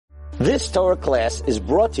This Torah class is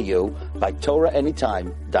brought to you by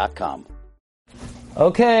TorahAnytime.com.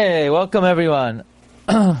 Okay, welcome everyone.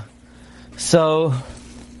 So,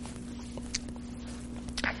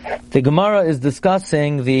 the Gemara is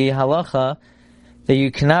discussing the halacha that you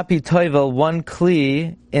cannot be toivel one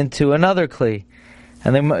kli into another kli.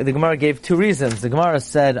 And the Gemara gave two reasons. The Gemara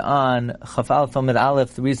said on Chaf Aleph Amid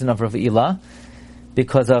Aleph the reason of Rav Ila,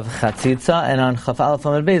 because of Chatzitza, and on Chaf Aleph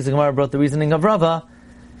Amid Beis the Gemara brought the reasoning of Rava,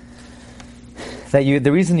 that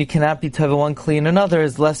the reason you cannot be toivel one kli in another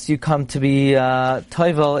is lest you come to be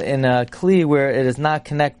toivel in a kli where it is not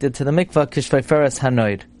connected to the mikvah, kishvayferes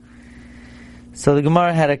hanoid. So the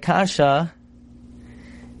Gemara had a kasha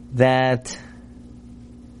that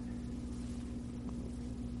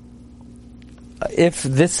if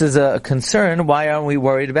this is a concern, why aren't we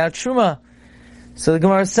worried about Truma? So the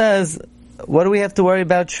Gemara says, what do we have to worry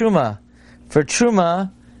about Truma? For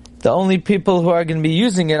Truma, the only people who are going to be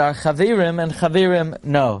using it are Chaverim, and Chaverim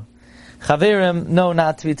no. Chaverim know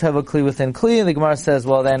not to be Tevel Kli within Kli, and the Gemara says,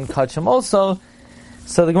 well then Kachim also.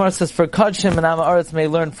 So the Gemara says, for Kachim and Amaretz may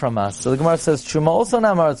learn from us. So the Gemara says, Truma also and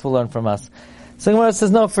Amaretz will learn from us. So the Gemara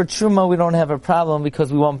says, no, for Truma we don't have a problem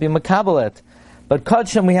because we won't be Makabelet. But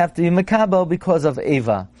Kachim we have to be Makabel because of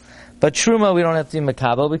Eva. But Truma we don't have to be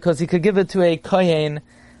Makabel because he could give it to a Kohen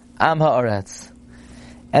Am Ha'aretz.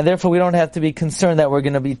 And therefore we don't have to be concerned that we're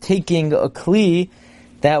going to be taking a Kli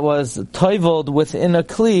that was toiveled within a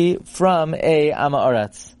Kli from a Am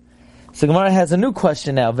Ha'aretz. So Gemara has a new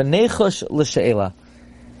question now. V'nechosh l'she'ela.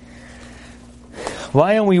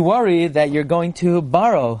 Why aren't we worried that you're going to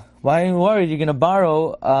borrow? Why aren't we worried you're going to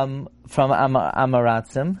borrow from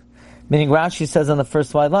Amaratzim? Meaning Rashi says on the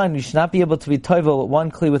first wide line, you should not be able to be toivel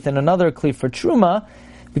one Kli within another Kli for Truma,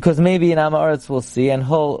 because maybe in Amaretz we'll see, and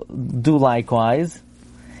he'll do likewise.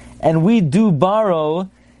 And we do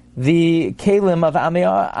borrow the Kalim of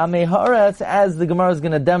Amei Haaretz, as the Gemara is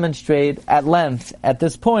going to demonstrate at length at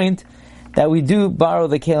this point, that we do borrow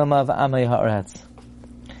the Kalim of Amei Haaretz.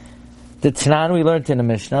 The Tanan we learned in a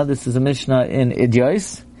Mishnah. This is a Mishnah in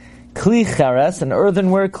Idyos. Kli Cheres, an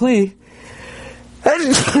earthenware Kli.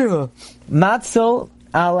 Matzil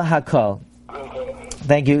al Hakol.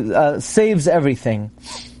 Thank you. Saves everything.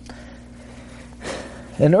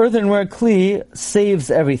 An earthenware Kli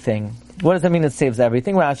saves everything. What does that mean it saves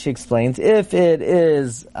everything? Rashi explains, if it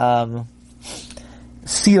is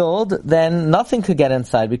sealed, then nothing could get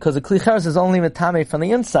inside, because a Kli Cheres is only metame from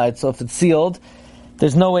the inside, so if it's sealed,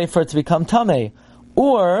 there's no way for it to become tameh.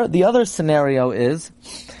 Or, the other scenario is,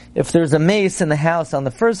 if there's a mace in the house on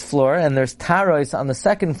the first floor, and there's tarois on the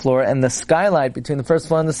second floor, and the skylight between the first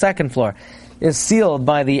floor and the second floor is sealed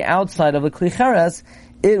by the outside of a Kli Cheres,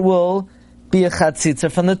 it will be a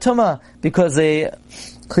chatzitza from the tumah, because a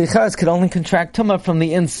Kli Cheres could only contract tumah from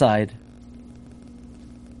the inside.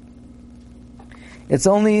 It's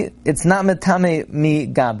not metame mi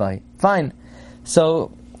gabai. Fine.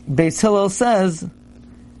 So, Beis Hillel says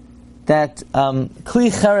that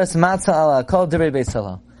Kli Cheres matzah ala kol divrei Beis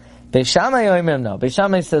Hillel. Beis Shammai oimrim no. Beis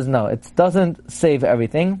Shammai says no. It doesn't save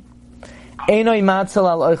everything. Einoi matzal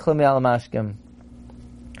al oichle mi al mashkim.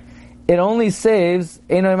 It only saves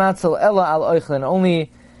Einoi matzal ella al oichle. It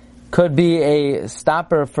only could be a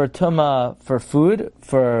stopper for tuma, for food,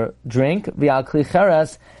 for drink, v'al Kli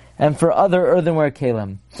Cheres, and for other earthenware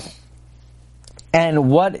kalim. And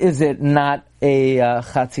what is it not a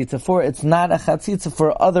chatzitza for? It's not a chatzitza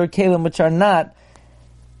for other kalim which are not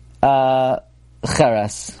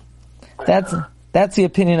cheres. That's the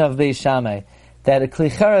opinion of Beis Shammai, that a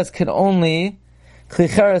Kli Cheres Kli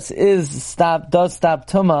Cheres does stop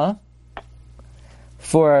tuma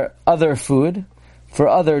for other food, for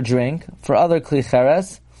other drink, for other Kli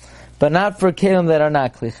Cheres, but not for kalim that are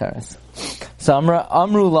not Kli Cheres. So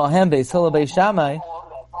Amru Lahem Beis Hillel Beis Shammai.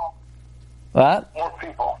 What?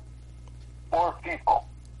 More people.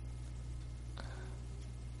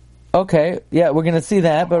 Okay, yeah, we're going to see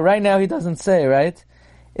that, but right now he doesn't say, right?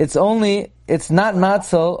 It's not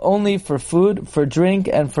matzal, only for food, for drink,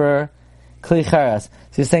 and for Kli Cheres.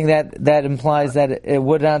 So you're saying that implies that it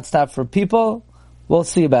would not stop for people? We'll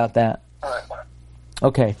see about that.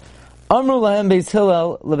 Okay. Amru lahem Beis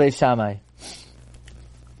Hillel leBeis Shammai.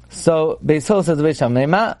 So Beis Hillel says to Beis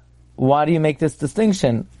Shammai, why do you make this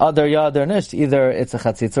distinction? Adar ya adar nish. Either it's a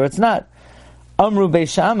chatzitz or it's not. Amru Beis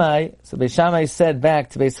Shammai. So Beis Shammai said back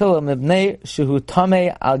to Beis Hillel, Mibnei shehu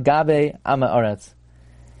tamei al gabe ama aretz.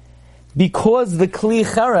 Because the Kli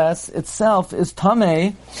Cheres itself is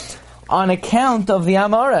tamei on account of the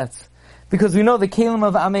Am Haaretz. Because we know the Kalim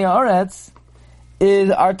of Am Haaretz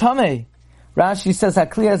are tamei. Rashi says,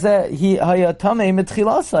 HaKli hazeh hi haya tamei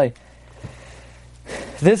mitchilasai.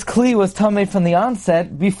 this kli was tamei from the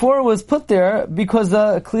onset before it was put there because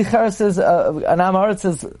the kli cheres an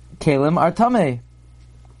amaretz's kalim are tamei.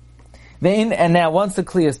 And now once the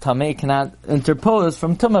kli is tamei, it cannot interpose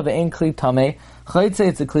from tumah. Ve'ein kli tamei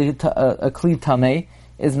chaytzeitz, a kli tamei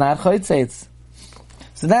is not chaytzeitz.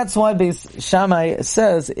 So that's why Beis Shammai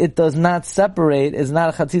says it does not separate, is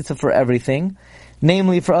not a chatzitza for everything,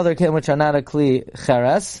 namely for other kelim which are not a kli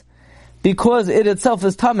cheres, because it itself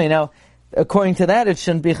is tamei. Now, according to that, it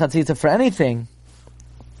shouldn't be chatzitza for anything.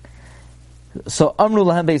 So Amru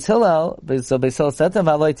lahem Beis Hillel, so Beis Hillel said to them,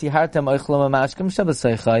 "V'aloi tihartem oichlom amashkim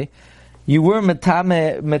shabbosaychai." You were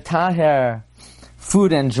metaher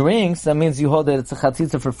food and drinks. That means you hold that it's a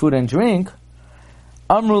chatzitza for food and drink.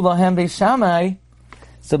 Amru lahem Beis Shammai.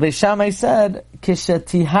 So Beis Shammai said,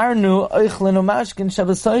 "Kishetiharnu oichlenu mashkin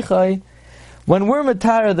shabbosaychai." When we're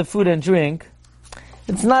metaher the food and drink,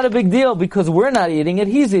 it's not a big deal because we're not eating it;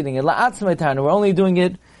 he's eating it. La'atzmei tarnu. We're only doing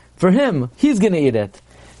it for him. He's going to eat it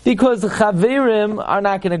because the chaverim are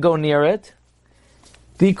not going to go near it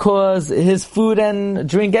because his food and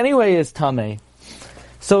drink anyway is tamei.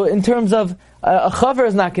 So in terms of a chaver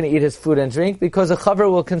is not going to eat his food and drink because a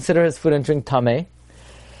chaver will consider his food and drink tamei.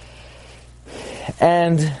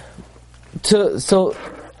 And so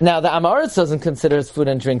now the Amaretz doesn't consider his food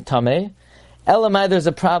and drink tamei. Elamai, there's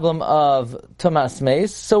a problem of tumas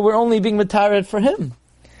meis, so we're only being matared for him.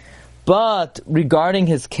 But regarding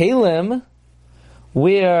his kalim,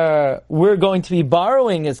 we're going to be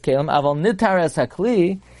borrowing his kalim. Aval nitares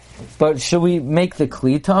hakli, but should we make the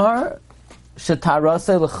kli tahar?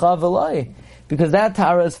 Shetarase l'cha v'lai, because that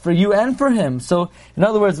tahar is for you and for him. So, in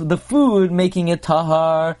other words, the food making it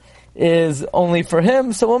tahar is only for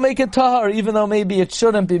him, so we'll make it tahar, even though maybe it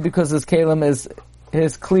shouldn't be because his kalim is,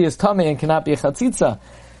 his kli is tamei and cannot be a chatzitza.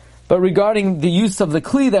 But regarding the use of the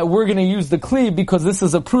kli, that we're going to use the kli because this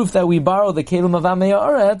is a proof that we borrow the kalim of Amei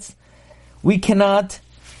Haaretz, we cannot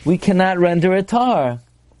render it tahar.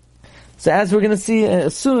 So as we're going to see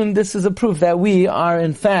soon, this is a proof that we are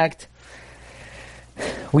in fact,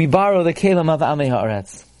 we borrow the kalim of Amei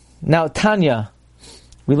Haaretz. Now Tanya,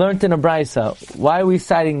 we learned in a brisa. Why are we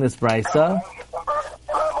citing this brisa?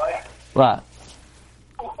 What?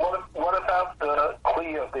 What about the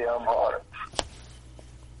kli of the Haaretz?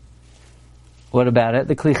 What about it?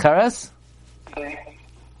 The kli cheres? The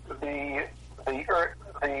kli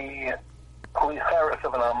cheres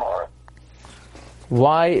of an Haaretz.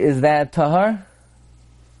 Why is that tahar?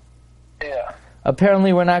 Yeah.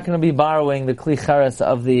 Apparently we're not going to be borrowing the kli cheres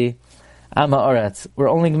of the Am Haaretz. We're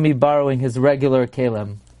only going to be borrowing his regular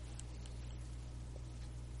kalim.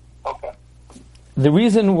 Okay. The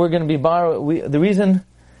reason we're going to be the reason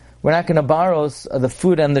we're not going to borrow the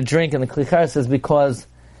food and the drink and the kli cheres is because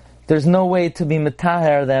there's no way to be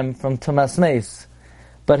metaher them from tumas meis.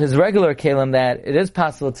 But his regular kalim, that it is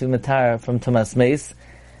possible to metaher from tumas meis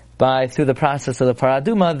through the process of the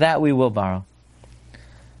paraduma, that we will borrow,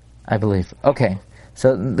 I believe. Okay,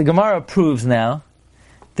 so the Gemara proves now.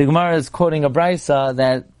 The Gemara is quoting a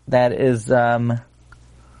brisa that is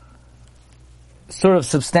sort of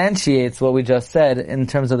substantiates what we just said in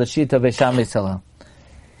terms of the shita Beis Shammai Hillel.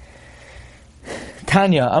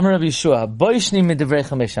 Tanya, Amar Rabbi Yeshua, Boishni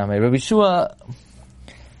midivrecha Beis Shammai. Rabbi Yeshua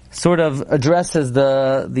sort of addresses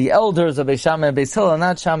the elders of Beis Shammai and Beis Hillel,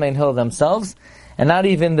 not Shammai and Hillel themselves, and not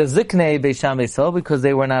even the Ziknei Beis Shammai Hillel, because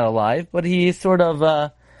they were not alive, but he sort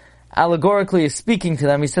of allegorically is speaking to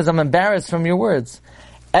them. He says, I'm embarrassed from your words.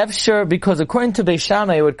 Efshar, because according to Beis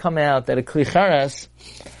Shammai, it would come out that a kli cheres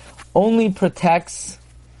only protects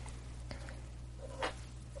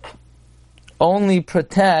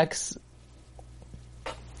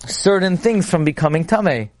certain things from becoming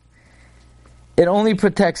tamei. It only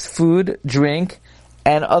protects food, drink,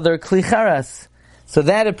 and other kli cheres. So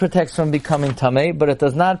that it protects from becoming tamei, but it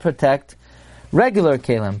does not protect regular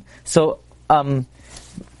kalim. So,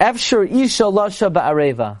 Efshar isha lasha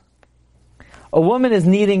ba'areva. A woman is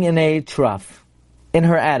kneading in a trough, in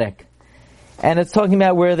her attic. And it's talking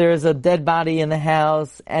about where there is a dead body in the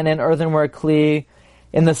house and an earthenware kli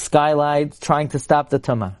in the skylight trying to stop the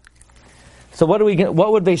tumah. So what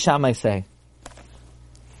would Beis Shammai say?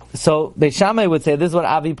 So Beis Shammai would say, this is what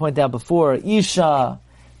Avi pointed out before, Isha,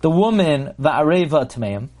 the woman, va'areva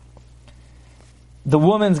tameim. The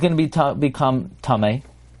woman's going to become tamei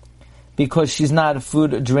because she's not a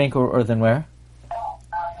food, drink, or earthenware.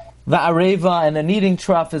 Va'areva, and a kneading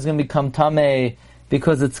trough is going to become tamei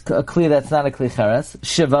because it's a kli that's not a kli cheres,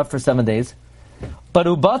 shiva for 7 days. But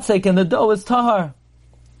ubatzek, and the dough is tahar.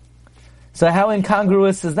 So how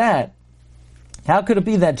incongruous is that? How could it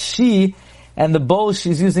be that she and the bowl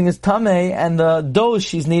she's using is tamei and the dough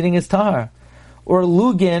she's kneading is tahar? or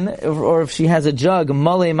lugin, or if she has a jug,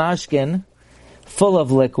 male mashkin, full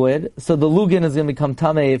of liquid, so the lugin is going to become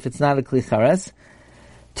tamei if it's not a kli chares.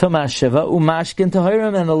 Tumas shiva, umashkin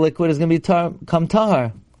tahirim, and the liquid is going to become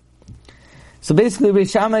tahar. So basically,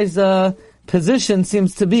 Beis Shammai's position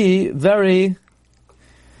seems to be very.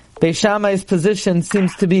 Beis Shammai's position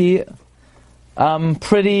seems to be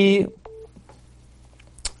pretty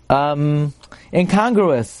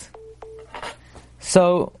incongruous.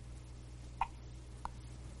 So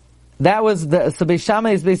that was so Beis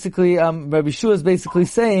Shammai is basically Rabbi Shua is basically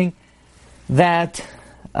saying that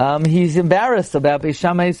he's embarrassed about Beis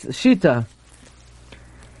Shammai's shita.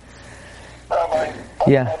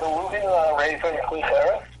 Yeah. Are the lugin raised in kli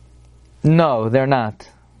cheres? No, they're not.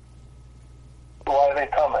 Why are they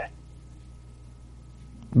tamei?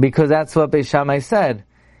 Because that's what Beis Shammai said,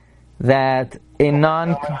 that a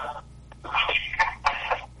non.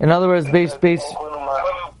 In other words, base,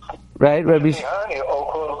 right, Rabbi.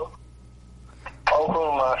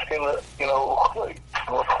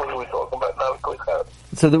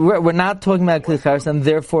 So we're not talking about kli chares, and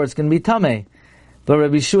therefore it's going to be tamei. But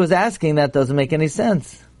Rabbi Shua is asking, that doesn't make any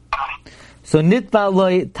sense. So nitba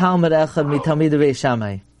loy talmid echad mitamid Beis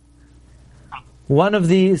Shammai. One of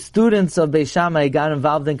the students of Beis Shammai got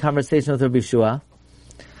involved in conversation with Rabbi Shua.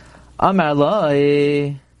 Amar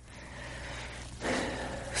loy.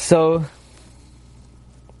 So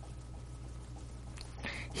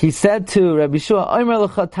he said to Rabbi Shua, I'm going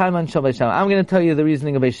to tell you the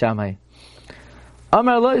reasoning of Beis Shammai.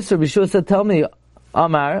 Amar loy, so Rabbi Shua said, tell me,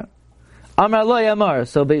 Amar loy Amar.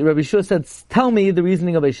 So Rabbi Shua said, tell me the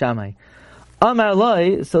reasoning of Beis Shammai. Amar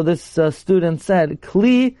loy, so this student said,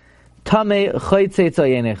 Kli tamei chaytzeitz or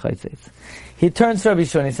yenei chaytzeitz. He turns to Rabbi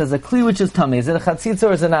Shua and he says, a kli which is tamei, is it a chatzitza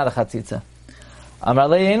or is it not a chatzitza? Amar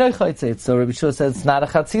loy yenei chaytzeitz. So Rabbi Shua says, it's not a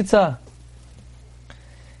chatzitza.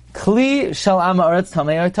 Kli shall amaretz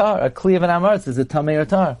tamei or tar. A kli of an amaretz, is it tamei or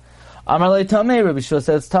tar? Amar loy tamei. Rabbi Shua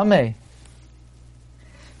says, tamei.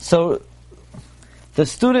 So the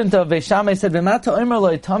student of Beis Shammai said, "V'mata omer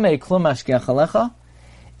loy tamei klum mashgiach alecha."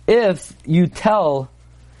 If you tell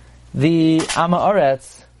the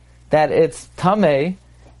amaretz that it's tamei,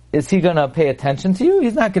 is he going to pay attention to you?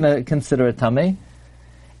 He's not going to consider it tamei.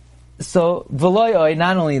 So v'loy oy,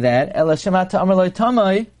 not only that, ela shemata omer loy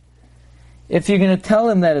tamei. If you're going to tell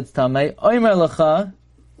him that it's tamei, omer lecha,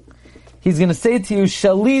 he's going to say to you,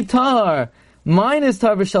 "Shali tahar, mine is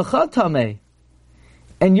tahar v'shalcha tamei,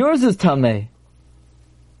 and yours is tamei."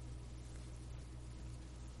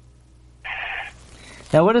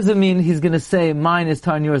 Now, what does it mean? He's going to say, "Mine is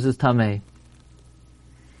tar and yours is tamei."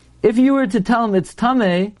 If you were to tell him it's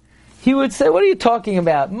tamei, he would say, "What are you talking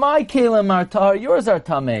about? My kelim are tar, yours are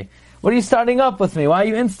tamei. What are you starting up with me? Why are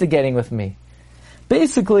you instigating with me?"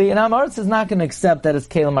 Basically, an Amaretz is not going to accept that it's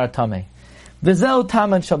kelim are tamei. V'zeu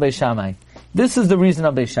taman shel Beis Shammai. This is the reason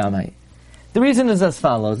of Beis Shammai. The reason is as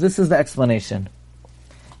follows. This is the explanation.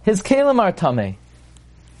 His kelim are tamei,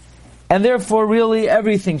 and therefore, really,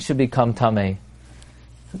 everything should become tamei.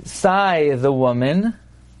 Sai the woman,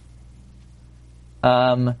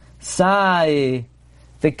 sai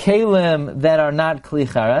the kelim that are not kli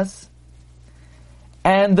chares,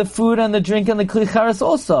 and the food and the drink and the kli chares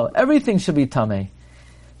also. Everything should be tamei.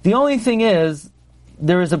 The only thing is,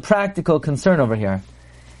 there is a practical concern over here.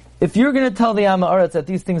 If you're going to tell the Amaretz that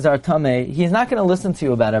these things are tamei, he's not going to listen to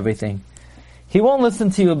you about everything. He won't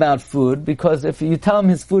listen to you about food, because if you tell him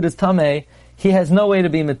his food is tamei, he has no way to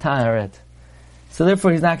be mitaharet. So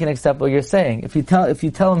therefore, he's not going to accept what you're saying. If you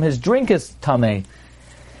tell him his drink is tamei,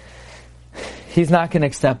 he's not going to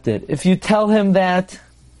accept it. If you tell him that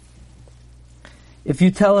his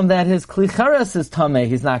kli chares is tamei,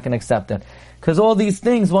 he's not going to accept it. Because all these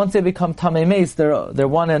things, once they become tamei meis, they're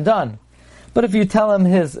one and done. But if you tell him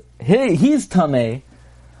he's tamei,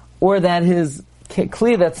 or that his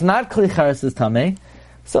kli that's not kli chares is tamei,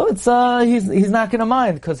 so it's he's not going to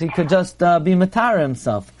mind, because he could just be matar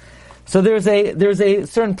himself. So there's a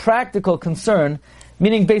certain practical concern,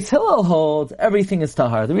 meaning Beis Hillel holds everything is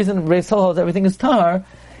tahar. The reason Beis Hillel holds everything is tahar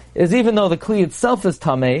is even though the kli itself is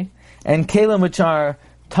tamei, and kelim which are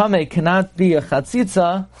tamei cannot be a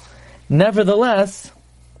chatzitza, nevertheless,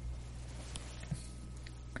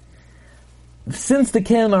 since the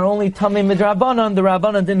kelim are only tamei midrabanan, the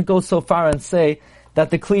Rabbanan didn't go so far and say that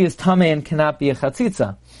the kli is tamei and cannot be a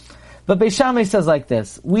chatzitza. But Beis Shammai says like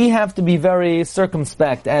this: we have to be very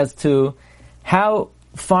circumspect as to how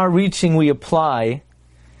far-reaching we apply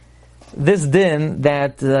this din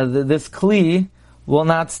that this kli will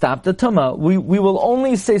not stop the tumah. We will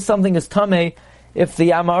only say something is tamei if the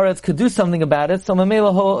Amaretz could do something about it. So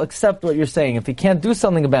Mamela will accept what you're saying. If he can't do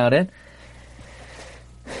something about it,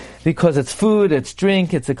 because it's food, it's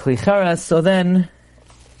drink, it's a kli cheres, so then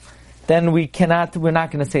we're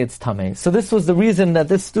not going to say it's tameh. So this was the reason that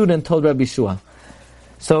this student told Rabbi Shua.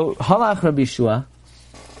 So halach Rabbi Shua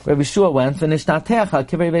went, v'nishtatecha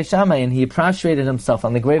kivrei Beis Shammai, and he prostrated himself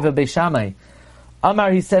on the grave of Beis Shammai.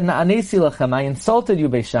 Amar, he said, na'anesi lachem, I insulted you,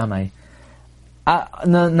 Beis Shammai.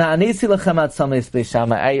 Na'anesi lachem at sameis Beis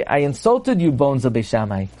Shammai. I insulted you, bones of Beis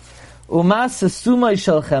Shammai. Umas sesumai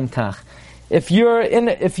shelchem kach. If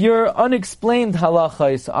your unexplained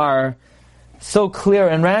halachos are so clear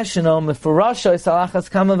and rational, mefurashos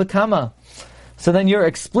halachas kama v'kama. So then your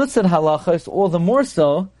explicit halachos, all the more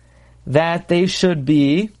so, that they should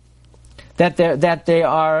be, that they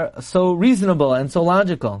are so reasonable and so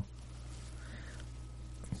logical.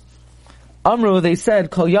 Amru, they said,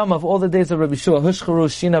 Kol Yom, of all the days of Rabbi Shua, Hushcharu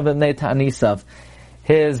Shina b'nei Ta'anisav.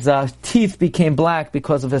 His teeth became black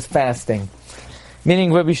because of his fasting.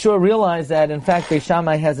 Meaning Rabbi Shua realized that, in fact, Beis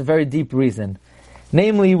Shammai has a very deep reason.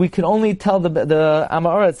 Namely, we can only tell the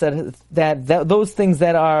Amoritz that those things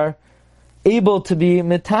that are able to be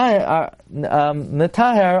mitaher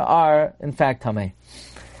are in fact tameh.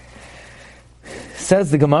 Says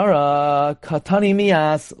the Gemara, Katani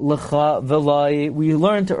mias lecha v'lai. We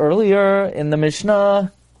learned earlier in the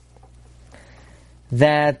Mishnah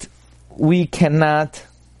that we're not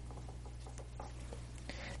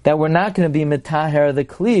going to be mitaher the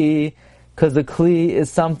kli, because the kli is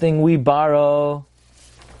something we borrow.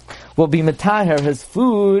 We'll be mitaher his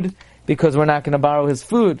food because we're not going to borrow his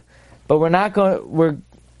food, but we're not going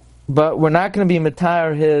to be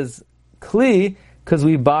mitaher his kli because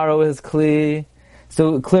we borrow his kli.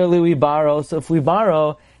 So clearly we borrow. So if we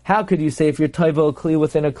borrow, how could you say if you're toivo a kli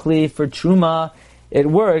within a kli for truma, it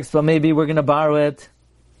works, but maybe we're going to borrow it.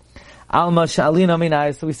 Alma shalina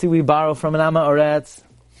minai. So we see we borrow from an ama oretz.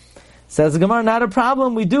 Says the Gemara, not a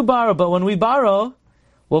problem. We do borrow, but when we borrow,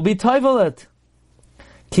 we'll be toivel it.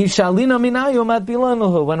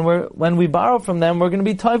 When we borrow from them, we're going to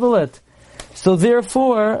be toivel it. So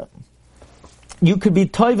therefore, you could be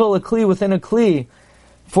toivel a kli within a kli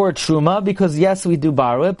for truma, because yes, we do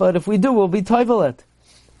borrow it, but if we do, we'll be toivel it.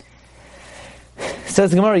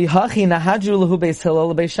 Says the Gemara, why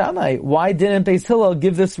didn't Beis Hillel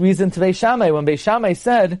give this reason to Beis Shammai when Beis Shammai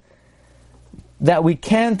said that we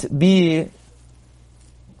can't be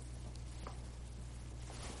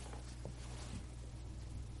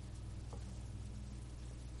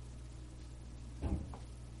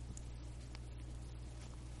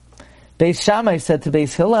Beis Shammai said to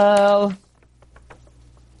Beis Hillel,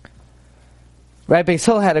 right, Beis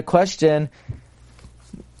Hillel had a question,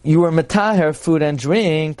 you were metaher, food and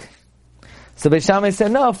drink. So Beis Shammai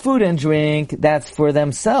said, no, food and drink, that's for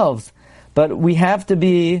themselves. But we have to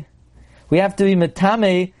be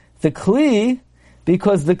metame the kli,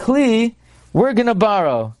 because the kli, we're going to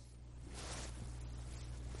borrow.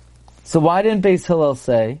 So why didn't Beis Hillel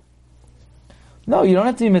say, no, you don't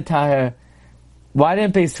have to be metaher? Why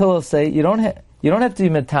didn't Beis Hillel say, you don't have to be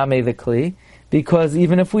metame the kli, because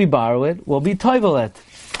even if we borrow it, we'll be toivel it?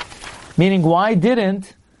 Meaning, why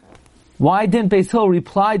didn't Beis Hillel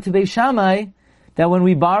reply to Beis Shammai that when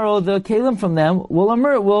we borrow the kelim from them, we'll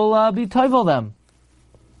be toivel them?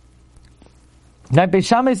 Now, Beis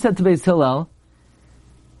Shammai said to Beis Hillel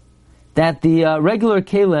that the regular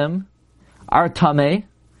kelim are tameh,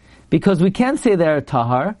 because we can't say they're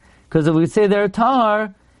tahar, because if we say they're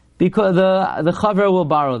tahar, because the chaver will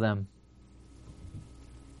borrow them.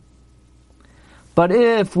 But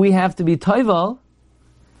if we have to be toivel,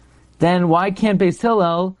 then why can't Beis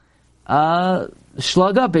Hillel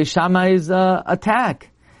shlug up Beis Shammai's attack?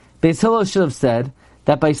 Beis Hillel should have said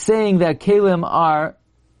that by saying that kelim are,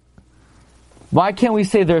 why can't we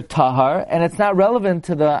say they're tahar, and it's not relevant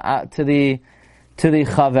to the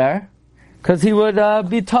chaver, because he would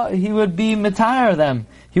be mitahar them,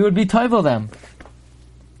 he would be toivel them.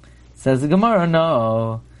 Says the Gemara,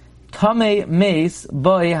 no. Tamei meis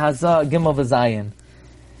boy hazah gimel v'zayin.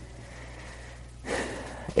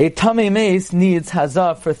 A tamei meis needs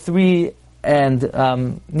hazah for 3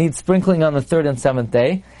 and needs sprinkling on the 3rd and 7th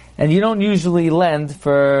day, and you don't usually lend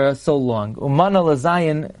for so long. Umana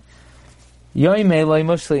l'zayin yoimei loy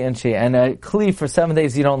mushli inchi, and a kli for 7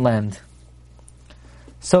 days you don't lend.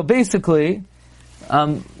 So basically,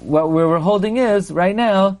 what we're holding is right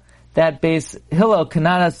now that Beis Hillel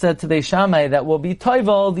Kanana said to Beis Shammai that we'll be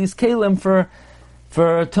toivel these kelim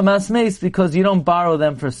for Tomas Meis because you don't borrow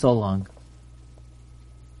them for so long.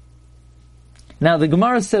 Now the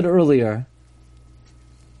Gemara said earlier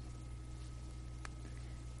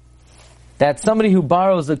that somebody who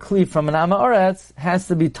borrows a kli from an Ama Oretz has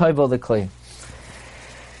to be toivel the kli.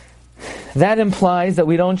 That implies that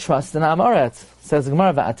we don't trust in Am Haaretz. Says the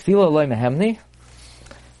Gemara, "Va'atfila loy mehemni."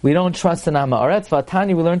 We don't trust in Am Haaretz.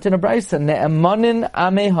 V'atani, we learned in a brayso, "Ne'emanin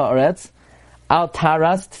Amei Haaretz al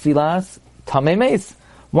taras tfilas tamei meis."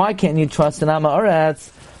 Why can't you trust in Am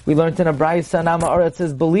Haaretz? We learned in a brayso, and Am Haaretz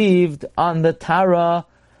is believed on the tara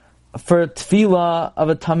for tefillah of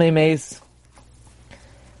a tamei meis.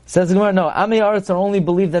 Says the Gemara, no, Amei Haaretz are only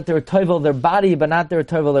believed that they're toivel their body, but not their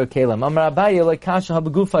toivel their kelim. Amar Abaye like kasha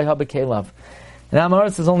habegufay habekelav. And Amei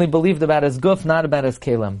Haaretz is only believed about his guf, not about his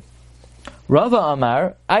kelim. Rava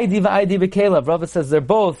Amar, Aidi v'Aidi b'kelav. Rava says they're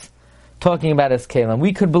both talking about his kelim.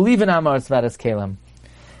 We could believe in Amei Haaretz about his kelim,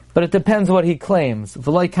 but it depends what he claims.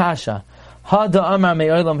 V'loi kasha. Hada Amar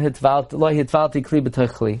me'olam hitvalt, lo hitvalti kli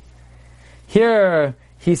b'toich. Here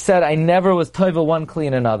he said, I never was toivel one kli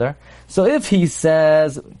in another. So if he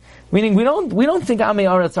says, meaning we don't think Amei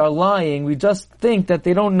Haaretz are lying, we just think that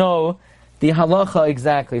they don't know the halacha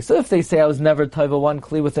exactly. So if they say I was never toivel one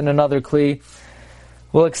kli within another kli,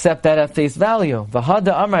 we'll accept that at face value.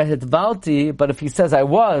 V'hada amar hitvalti, but if he says I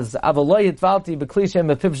was, avaloi hitvalti b'kli shem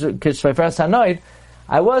b'pib kishvayfer hanoid,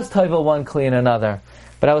 I was toivel one kli in another,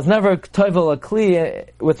 but I was never toivel a kli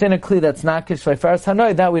within a kli that's not kishvayfer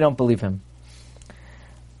hanoid, that we don't believe him.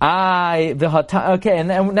 Okay, and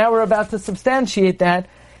now we're about to substantiate that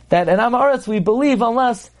in Amei Haaretz we believe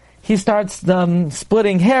unless he starts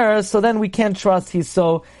splitting hairs, so then we can't trust he's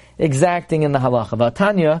so exacting in the halacha.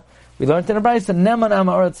 Vatanya, we learned in a brayso, Neman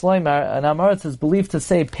Amei Haaretz loymar, and Amei Haaretz is believed to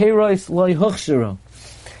say, Peiros loy huchshiru.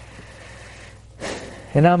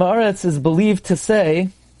 And Amei Haaretz is believed to say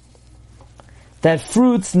that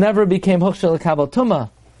fruits never became huchshir l'kabel tumah.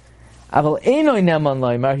 Aval einoi Neman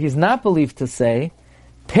loymar, he's not believed to say,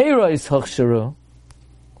 Peiros huchshiru,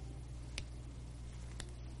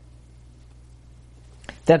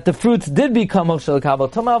 that the fruits did become huchshir l'kabel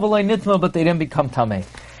tumah, avaloi nitma, but they didn't become tamei.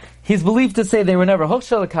 He's believed to say they were never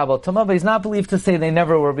huchshir l'kabel tumah, but he's not believed to say they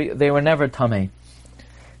were never tamei.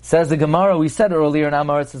 Says the Gemara, we said earlier, and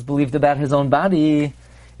Amei Haaretz is believed about his own body.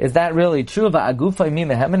 Is that really true? Va'agufay mi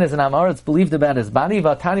mehemen, is an Amei Haaretz believed about his body?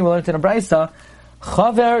 Va'tani, we learned in a brayso,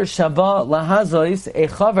 chaver shaba lahazois, a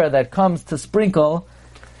chaver that comes to sprinkle.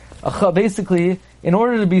 Basically, in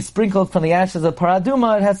order to be sprinkled from the ashes of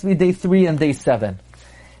paraduma, it has to be day 3 and day 7.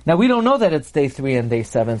 Now we don't know that it's day 3 and day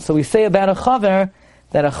 7, so we say about a chaver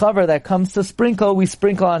that comes to sprinkle, we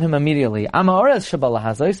sprinkle on him immediately. Amei Haaretz shaba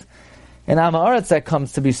lahazois, and Amei Haaretz that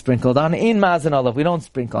comes to be sprinkled on, ein mazan olav, we don't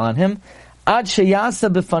sprinkle on him. Ad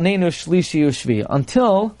sheyasa b'fanenu shlishi ushvi,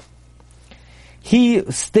 until he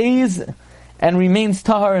stays and remains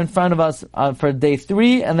tahar in front of us for day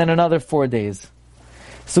 3 and then another 4 days.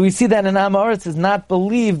 So we see that an Amei Haaretz is not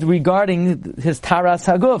believed regarding his taras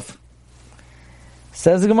haguf.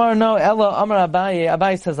 Says the Gemara, no, Ella Amar Abaye.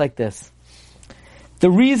 Abaye says like this. The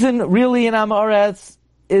reason really in Amei Haaretz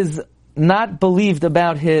is not believed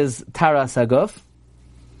about his taras haguf,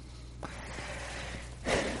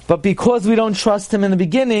 but because we don't trust him in the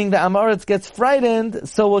beginning, the Amei Haaretz gets frightened,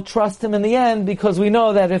 so we'll trust him in the end because we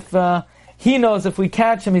know that if he knows if we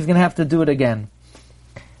catch him, he's going to have to do it again.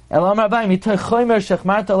 Because of the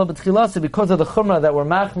chumrah that we're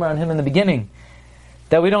machmer on him in the beginning,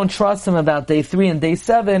 that we don't trust him about day 3 and day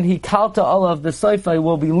 7, he kalta olav the soifai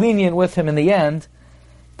will be lenient with him in the end,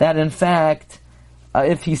 that in fact,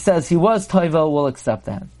 if he says he was toivel, we'll accept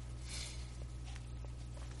that.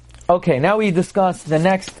 Okay, now we discuss the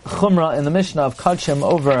next chumrah in the Mishnah of kachim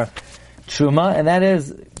over truma, and that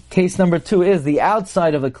is, case number 2 is the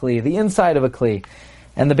outside of a kli, the inside of a kli.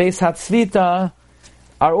 And the Beis Hatzvita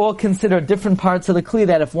are all considered different parts of the kli,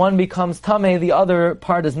 that if one becomes tamei, the other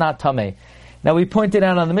part is not tamei. Now we pointed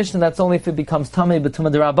out on the Mishnah that's only if it becomes tamei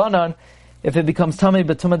b'tumah d'Rabbanan. If it becomes tamei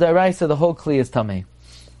b'tumah d'Oraisa, the whole kli is tamei.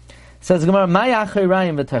 Says Gemara, "May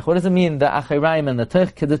achayraim v'tech." What does it mean, the achayraim and the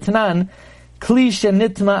tech? Kedetanan, kli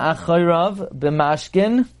shenitma achayrav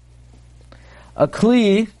b'mashkin, a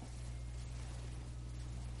kli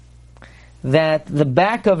that the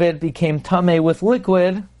back of it became tamei with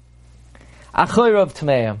liquid, achayrav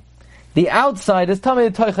tmeim. The outside is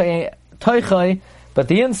tamei toichai, but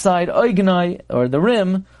the inside, oignai, or the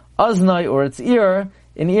rim, aznai, or its ear,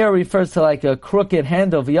 an ear refers to like a crooked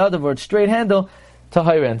handle, v'yadav, or a straight handle,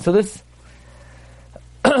 tahayren. So this,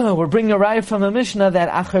 we're bringing a raya from the Mishnah that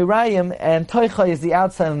achayrayim and toichai is the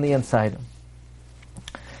outside and the inside.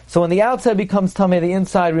 So when the outside becomes tamei, the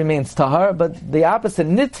inside remains tahar, but the opposite,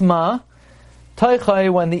 nitma, toichai,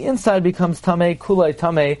 when the inside becomes tamei, kulai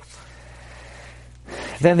tamei,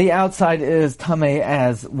 then the outside is tamei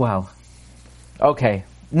as well. Okay,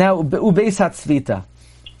 now Beis Hatzvita.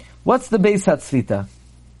 What's the Beis Hatzvita?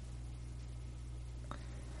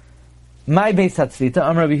 My Beis Hatzvita,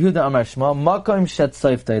 Amar Rabbi Yehuda, Amar Shmuel, Makom Shet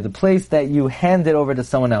Soiftai, the place that you hand it over to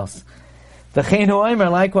someone else. V'chein hu omer,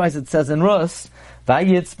 likewise it says in Rus,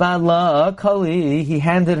 Vayitzbad la kali, he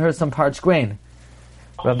handed her some parched grain.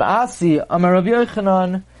 Rav Asi, Amar Rabbi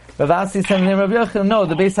Yochanan, Rav Asi said, Rabbi Yochanan, no,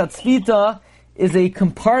 the Beis Hatzvita is a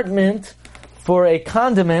compartment for a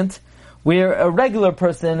condiment where a regular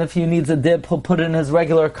person, if he needs a dip, he'll put it in his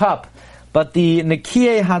regular cup. But the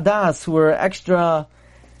Nekiyei Hadas, who are extra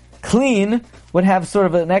clean, would have sort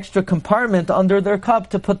of an extra compartment under their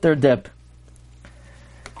cup to put their dip.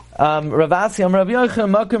 Rav Asi, Rav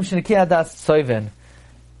Yochanan, Makom Shenekiyei Hadas Tzoivin,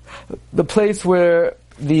 the place where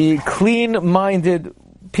the clean-minded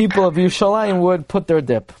people of Yerushalayim would put their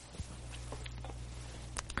dip.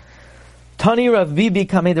 Tani Rav Bibi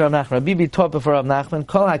Kamed Rav Nachman. Rav Bibi taught before Rav Nachman,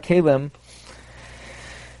 Kol HaKelim,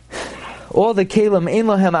 all the Kelim, Ein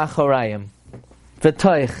Lohem Achorayim,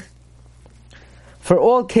 V'toich. For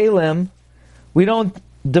all Kelim, we don't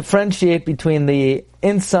differentiate between the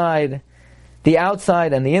inside, the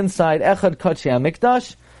outside, and the inside. Echad Kodshei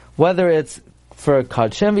HaMikdash, whether it's for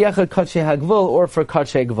Kodshim, V'echad Kodshei HaGvul, or for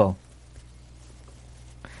Kodshei Gvul.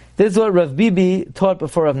 This is what Rav Bibi taught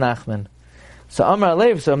before Rav Nachman. So Amar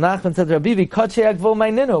Alev, so Rav Nachman said to Rav Bibi, Kodshei HaGvul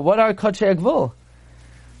Maininu. What are Kodshei HaGvul?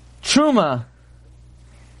 Truma.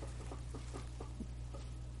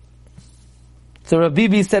 So Rav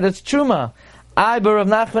Bibi said it's Truma. I, but Rav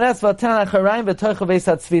Nachman Esva, Tanach Harayim, V'toich Beis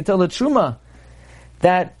Hatzvita, L'Truma.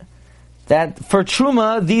 That for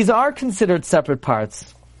Truma, these are considered separate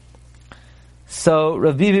parts. So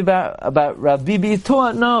Rav Bibi about Rav Bibi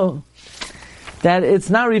taught, no, that it's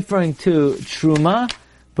not referring to Truma,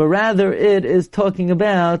 but rather it is talking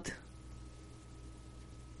about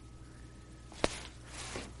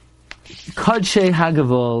Kodshei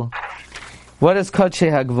HaGavul. What is Kodshei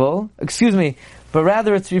HaGavul? Excuse me, but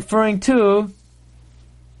rather it's referring to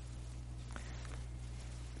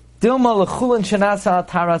Dilma L'chulin Shenasa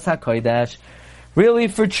Taras HaKodesh. Really,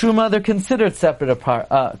 for Truma, they're considered separate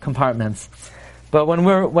compartments. But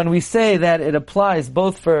when we say that it applies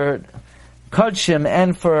both for Kodshim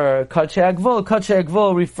and for Kodshei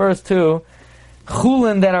HaGvul refers to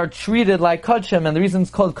chulin that are treated like Kodshim, and the reason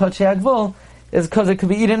it's called Kodshei HaGvul is because it could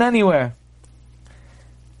be eaten anywhere.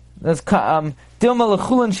 Dilma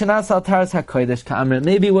l'chulin shenas al taras hakodesh ka'amrit.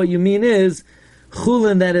 Maybe what you mean is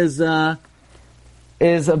chulin that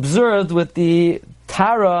is observed with the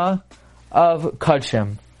tara of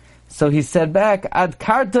Kodshim. So he said back, Ad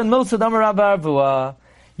kartan milsad amar Rabba Baravua.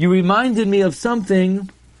 You reminded me of something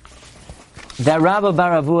that Rabba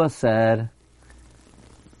Baravua said.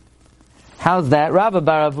 How's that? Rabba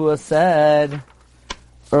Baravua said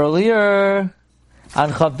earlier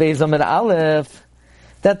on Chav Beis Amud Aleph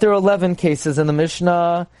that there are 11 cases in the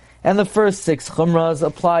Mishnah, and the first 6 chumras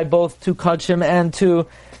apply both to Kodshim and to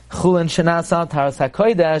Chulin Shenas Al Taras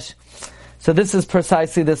HaKodesh. So this is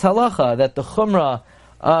precisely this halacha, that the chumrah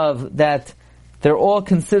of that they're all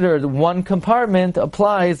considered one compartment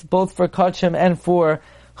applies both for Kodshim and for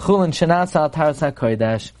Chulin Shenas Al Taras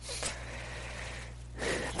HaKodesh.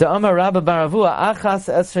 The Amar Rabba Baravua Achas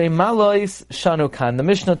Esrei Malois Shanukan. The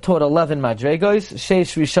Mishnah taught 11 madregos,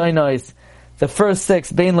 Sheish Rishonos. The first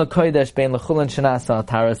 6, Bein LaKodesh, Bein LaChulin Shenas Al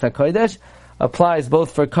Taras HaKodesh, applies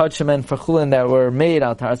both for Kodshim and for Chulin that were made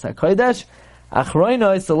Al Taras HaKodesh.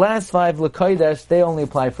 Achroinos, the last 5 LaKodesh, they only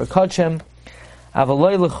apply for Kodshim.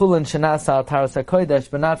 Avaloi LaChulin Shenas Al Taras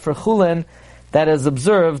HaKodesh, but not for Chulin that is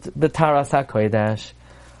observed B'Taras HaKodesh.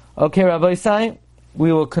 Okay, Rabbi Isai,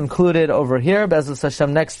 we will conclude it over here. Be'ezus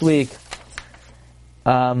Hashem, next week,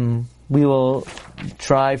 we will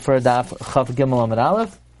try for Daf Chav Gimel Amud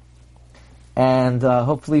Aleph. And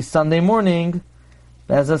hopefully Sunday morning,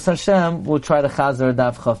 Be'ezus Hashem, we'll try to Chazer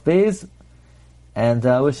Daf Chav Beis. And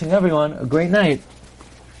wishing everyone a great night.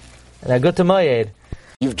 And a good Moed.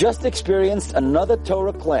 You've just experienced another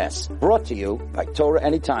Torah class brought to you by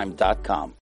TorahAnytime.com.